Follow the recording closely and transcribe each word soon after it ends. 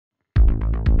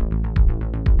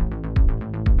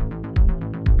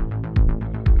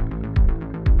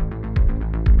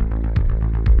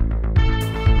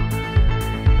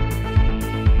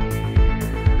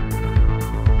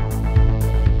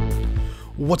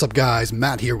What's up guys,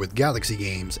 Matt here with Galaxy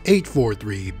Games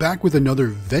 843, back with another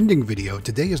vending video.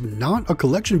 Today is not a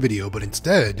collection video, but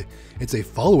instead, it's a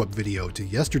follow-up video to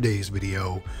yesterday's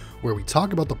video where we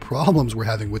talk about the problems we're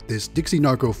having with this Dixie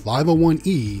Narco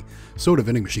 501e soda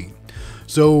vending machine.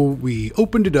 So we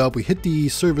opened it up, we hit the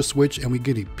service switch, and we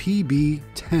get a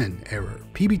PB10 error.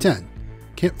 PB10.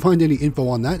 Can't find any info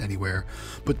on that anywhere.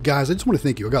 But guys, I just want to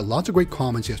thank you. I got lots of great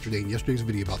comments yesterday in yesterday's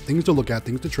video about things to look at,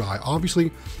 things to try.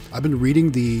 Obviously, I've been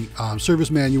reading the service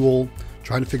manual,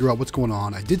 trying to figure out what's going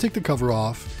on. I did take the cover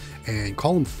off, and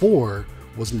column 4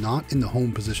 was not in the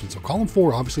home position. So column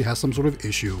 4 obviously has some sort of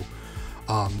issue.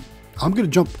 I'm going to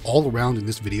jump all around in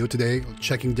this video today,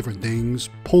 checking different things,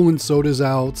 pulling sodas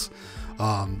out.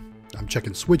 I'm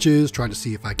checking switches, trying to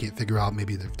see if I can't figure out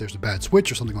maybe if there's a bad switch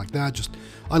or something like that.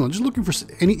 I don't know, just looking for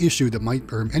any issue that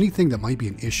might, or anything that might be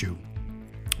an issue.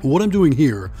 What I'm doing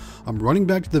here, I'm running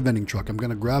back to the vending truck. I'm going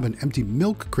to grab an empty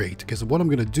milk crate, because what I'm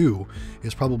going to do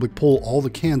is probably pull all the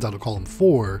cans out of column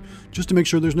 4 just to make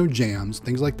sure there's no jams,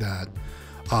 things like that.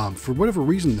 For whatever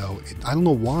reason though, I don't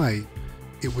know why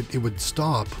it would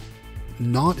stop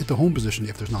not at the home position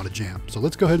if there's not a jam. So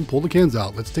let's go ahead and pull the cans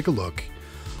out. Let's take a look.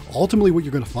 Ultimately, what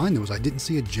you're going to find though is I didn't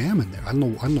see a jam in there. I don't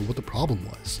know what the problem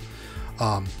was.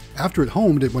 After it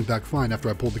homed, it went back fine after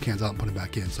I pulled the cans out and put them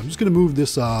back in. So I'm just going to move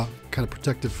this kind of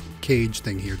protective cage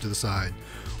thing here to the side.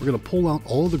 We're going to pull out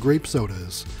all of the grape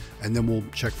sodas, and then we'll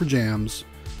check for jams.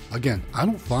 Again, I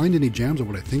don't find any jams or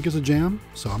what I think is a jam,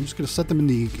 so I'm just going to set them in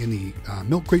the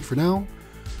milk crate for now.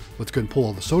 Let's go ahead and pull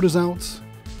all the sodas out.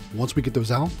 Once we get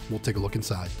those out, we'll take a look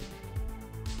inside.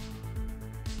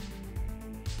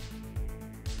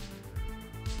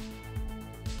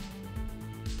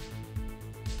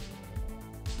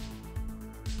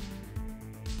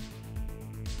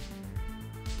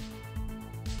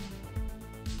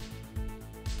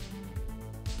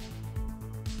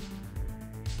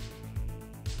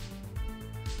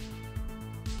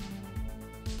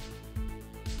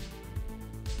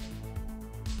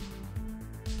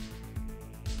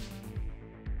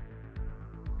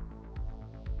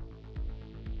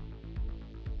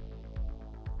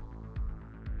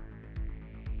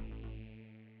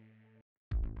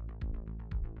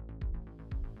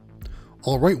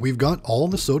 All right, we've got all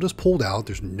the sodas pulled out.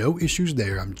 There's no issues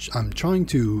there. I'm trying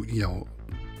to, you know,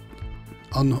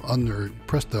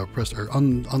 unlatch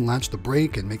the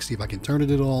brake and see if I can turn it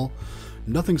at all.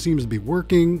 Nothing seems to be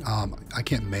working. I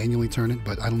can't manually turn it,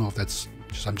 but I don't know if that's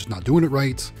I'm just not doing it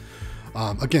right.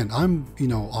 Again, I'm, you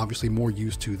know, obviously more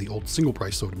used to the old single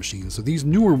price soda machines. So these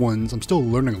newer ones, I'm still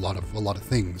learning a lot of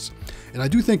things. And I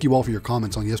do thank you all for your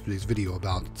comments on yesterday's video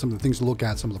about some of the things to look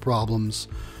at, some of the problems.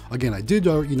 Again, I did,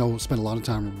 you know, spend a lot of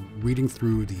time reading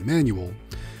through the manual,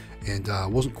 and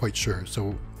wasn't quite sure.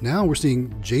 So now we're seeing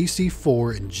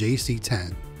JC4 and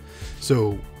JC10.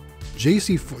 So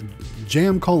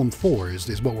jam column 4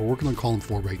 is what we're working on column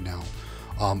 4 right now.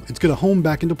 It's going to home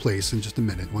back into place in just a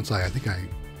minute. Once I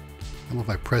don't know if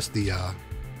I press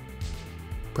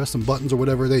some buttons or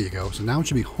whatever. There you go. So now it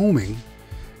should be homing.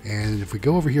 And if we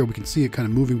go over here, we can see it kind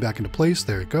of moving back into place.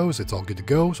 There it goes. It's all good to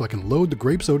go. So I can load the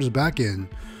grape sodas back in.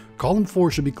 Column 4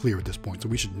 should be clear at this point. So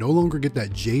we should no longer get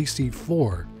that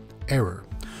JC4 error.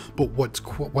 But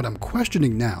what I'm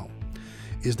questioning now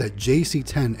is that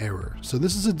JC10 error. So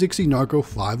this is a Dixie Narco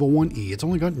 501e. It's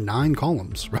only got 9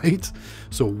 columns, right?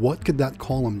 So what could that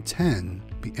column 10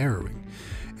 be erroring?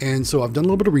 And so I've done a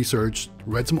little bit of research,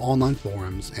 read some online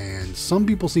forums, and some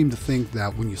people seem to think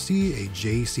that when you see a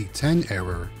JC10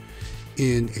 error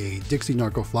in a Dixie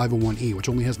Narco 501e, which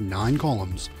only has 9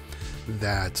 columns,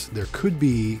 that there could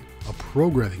be a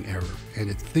programming error,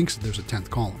 and it thinks that there's a 10th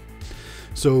column.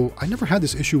 So I never had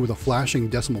this issue with a flashing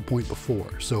decimal point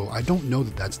before, so I don't know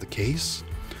that that's the case.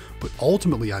 But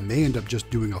ultimately, I may end up just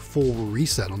doing a full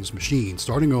reset on this machine,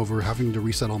 starting over, having to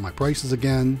reset all my prices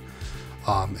again,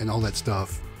 and all that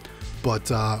stuff.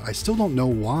 But I still don't know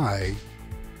why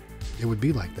it would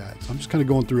be like that. So I'm just kind of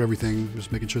going through everything,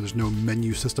 just making sure there's no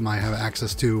menu system I have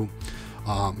access to.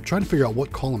 Trying to figure out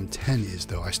what column 10 is,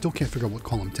 though. I still can't figure out what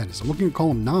column 10 is. I'm looking at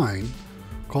column 9.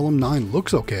 Column 9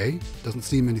 looks okay. Doesn't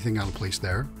seem anything out of place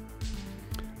there.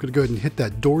 I'm going to go ahead and hit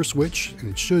that door switch, and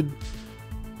it should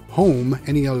home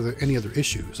any other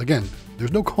issues. Again,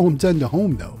 there's no column 10 to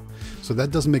home, though. So that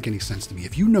doesn't make any sense to me.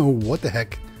 If you know what the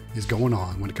heck is going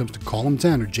on when it comes to column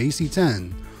 10 or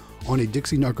JC10 on a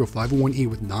Dixie Narco 501e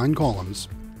with 9 columns,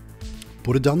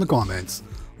 put it down in the comments.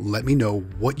 Let me know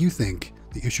what you think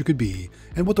the issue could be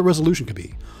and what the resolution could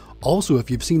be. Also, if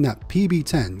you've seen that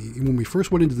PB10, when we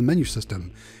first went into the menu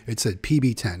system, it said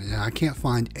PB10, and I can't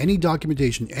find any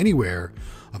documentation anywhere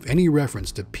of any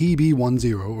reference to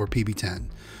PB10 or PB10.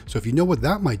 So if you know what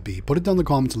that might be, put it down in the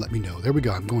comments and let me know. There we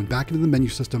go. I'm going back into the menu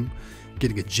system,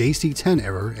 getting a JC10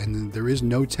 error, and there is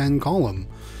no 10 column.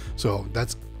 So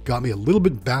that's got me a little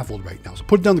bit baffled right now. So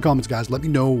put it down in the comments, guys. Let me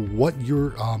know what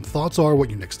your thoughts are, what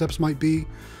your next steps might be.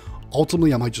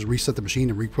 Ultimately, I might just reset the machine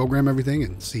and reprogram everything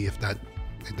and see if that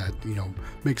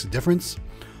makes a difference.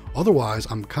 Otherwise,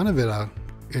 I'm kind of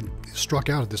it struck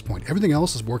out at this point. Everything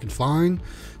else is working fine.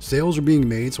 Sales are being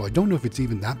made, so I don't know if it's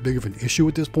even that big of an issue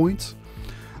at this point.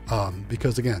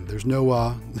 Because again, there's no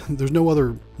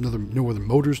other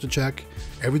motors to check.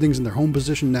 Everything's in their home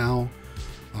position now.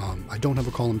 I don't have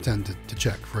a column 10 to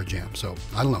check for a jam, so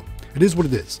I don't know. It is what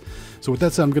it is. So with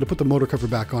that said, I'm going to put the motor cover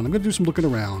back on. I'm going to do some looking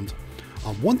around.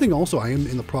 One thing also I am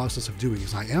in the process of doing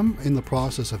is I am in the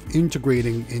process of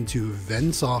integrating into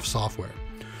VendSoft software,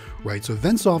 right? So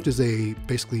VendSoft is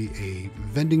basically a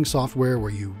vending software where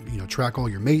you track all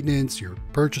your maintenance, your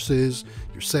purchases,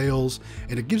 your sales,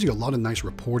 and it gives you a lot of nice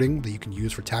reporting that you can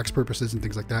use for tax purposes and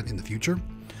things like that in the future.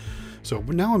 So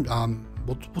now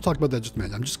we'll talk about that in just a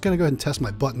minute. I'm just gonna go ahead and test my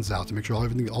buttons out to make sure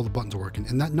all the buttons are working.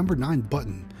 And that number 9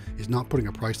 button is not putting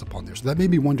a price up on there. So that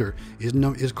made me wonder,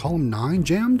 is column 9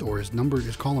 jammed, or is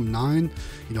column 9,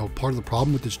 part of the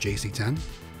problem with this JC10?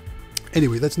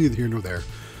 Anyway, that's neither here nor there.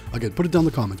 Again, put it down in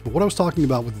the comments. But what I was talking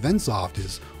about with VendSoft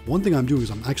is, one thing I'm doing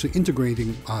is I'm actually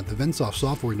integrating the VendSoft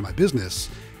software into my business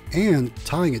and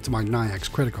tying it to my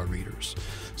NYX credit card readers.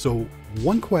 So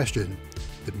one question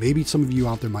that maybe some of you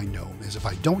out there might know is, if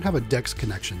I don't have a DEX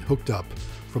connection hooked up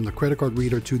from the credit card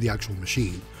reader to the actual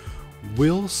machine,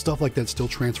 will stuff like that still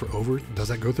transfer over? Does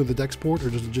that go through the DEX port, or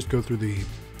does it just go through the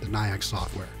NYX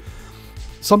software?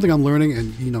 Something I'm learning,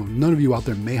 and none of you out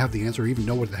there may have the answer or even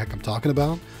know what the heck I'm talking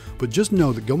about, but just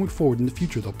know that going forward in the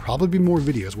future, there'll probably be more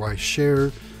videos where I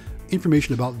share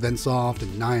information about VendSoft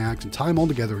and NYX and tie them all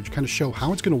together and kind of show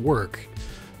how it's going to work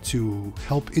to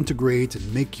help integrate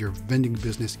and make your vending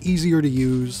business easier to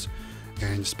use,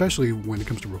 and especially when it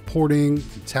comes to reporting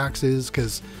and taxes,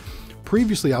 because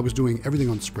previously I was doing everything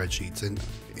on spreadsheets, and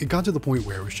it got to the point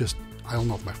where it was just, I don't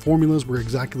know if my formulas were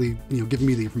exactly giving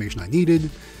me the information I needed.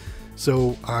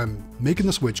 So I'm making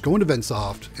the switch, going to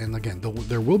VendSoft, and again,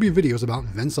 there will be videos about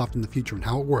VendSoft in the future and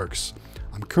how it works.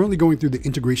 I'm currently going through the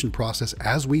integration process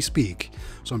as we speak,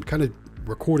 so I'm kind of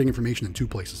recording information in 2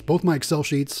 places, both my Excel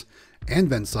sheets and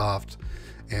VendSoft,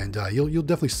 and you'll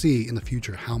definitely see in the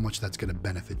future how much that's going to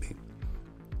benefit me.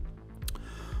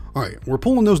 All right, we're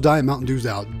pulling those Diet Mountain Dews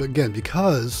out, but again,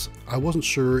 because I wasn't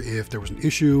sure if there was an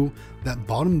issue, that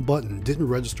bottom button didn't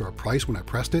register a price when I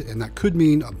pressed it, and that could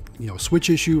mean a switch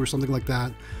issue or something like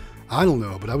that. I don't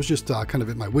know, but I was just kind of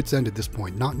at my wit's end at this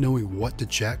point, not knowing what to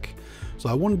check. So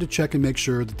I wanted to check and make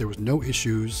sure that there was no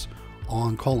issues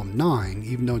on column 9,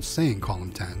 even though it's saying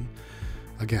column 10.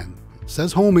 Again, it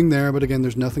says homing there, but again,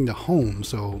 there's nothing to home,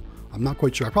 so I'm not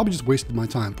quite sure. I probably just wasted my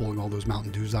time pulling all those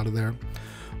Mountain Dews out of there.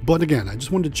 But again, I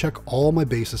just wanted to check all my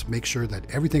bases, make sure that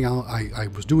everything I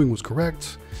was doing was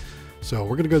correct. So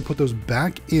we're gonna go put those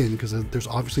back in, because there's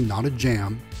obviously not a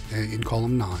jam in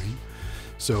column 9.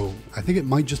 So I think it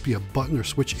might just be a button or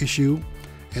switch issue.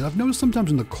 And I've noticed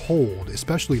sometimes in the cold,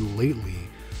 especially lately,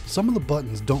 some of the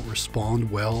buttons don't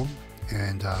respond well.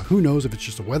 And who knows if it's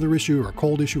just a weather issue or a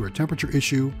cold issue or a temperature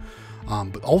issue.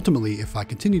 But ultimately, if I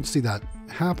continue to see that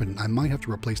happen, I might have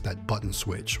to replace that button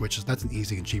switch, that's an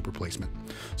easy and cheap replacement.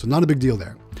 So not a big deal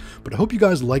there. But I hope you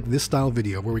guys like this style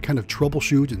video where we kind of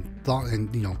troubleshoot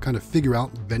and kind of figure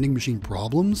out vending machine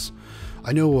problems.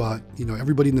 I know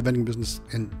everybody in the vending business,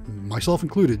 and myself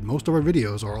included, most of our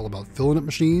videos are all about filling up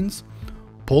machines,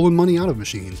 pulling money out of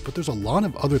machines, but there's a lot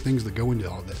of other things that go into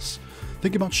all this.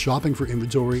 Think about shopping for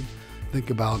inventory. Think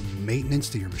about maintenance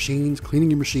to your machines, cleaning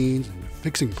your machines, and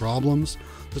fixing problems.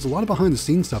 There's a lot of behind the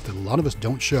scenes stuff that a lot of us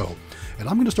don't show. And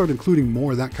I'm going to start including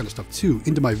more of that kind of stuff too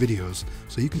into my videos,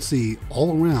 so you can see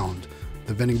all around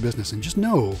the vending business. And just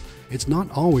know, it's not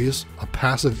always a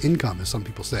passive income, as some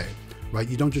people say, right?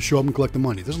 You don't just show up and collect the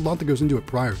money. There's a lot that goes into it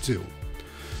prior to.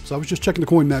 So I was just checking the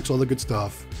coin max, all the good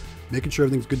stuff, making sure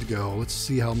everything's good to go. Let's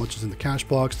see how much is in the cash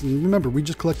box. And remember, we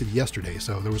just collected yesterday,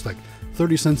 so there was like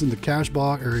 30 cents in the cash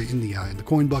box, or in the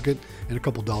coin bucket, and a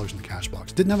couple dollars in the cash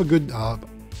box. Didn't have a good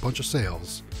bunch of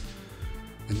sales.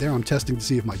 And there I'm testing to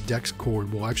see if my DEX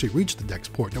cord will actually reach the DEX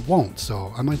port, and it won't.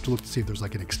 So I might have to look to see if there's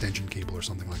like an extension cable or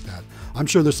something like that. I'm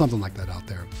sure there's something like that out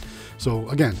there. So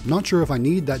again, not sure if I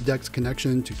need that DEX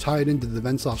connection to tie it into the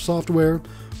VendSoft software,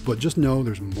 but just know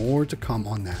there's more to come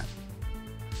on that.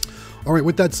 All right,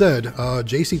 with that said,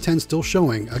 JC10 still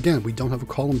showing. Again, we don't have a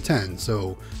column 10,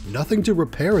 so nothing to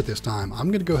repair at this time.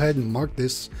 I'm going to go ahead and mark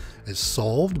this as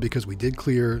solved because we did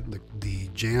clear the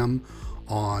jam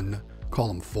on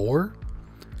column 4,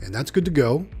 and that's good to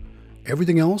go.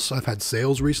 Everything else, I've had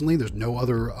sales recently. There's no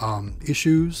other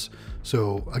issues.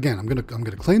 So again, I'm gonna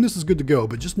claim this is good to go,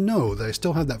 but just know that I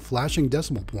still have that flashing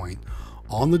decimal point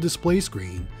on the display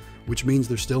screen, which means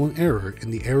there's still an error,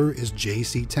 and the error is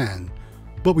JC10.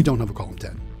 But we don't have a column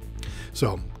 10.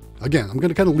 So again, I'm going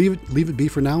to kind of leave it be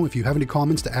for now. If you have any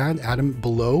comments to add them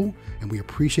below, and we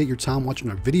appreciate your time watching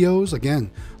our videos. Again,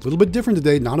 a little bit different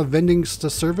today, not a vending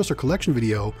service or collection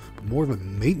video, but more of a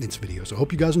maintenance video. So I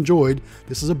hope you guys enjoyed.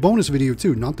 This is a bonus video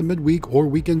too, not the midweek or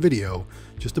weekend video,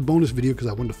 just a bonus video because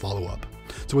I wanted to follow up.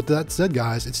 So with that said,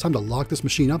 guys, it's time to lock this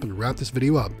machine up and wrap this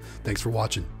video up. Thanks for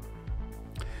watching.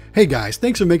 Hey guys,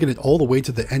 thanks for making it all the way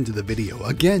to the end of the video.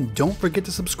 Again, don't forget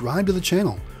to subscribe to the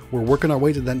channel. We're working our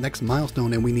way to that next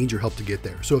milestone and we need your help to get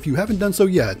there. So if you haven't done so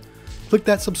yet, click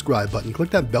that subscribe button, click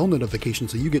that bell notification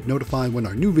so you get notified when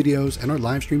our new videos and our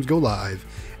live streams go live.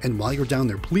 And while you're down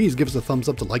there, please give us a thumbs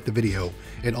up to like the video,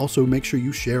 and also make sure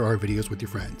you share our videos with your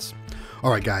friends.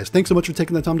 Alright guys, thanks so much for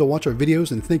taking the time to watch our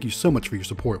videos, and thank you so much for your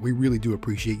support. We really do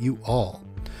appreciate you all.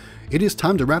 It is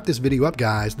time to wrap this video up,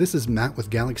 guys. This is Matt with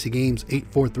Galaxy Games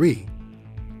 843.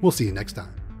 We'll see you next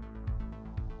time.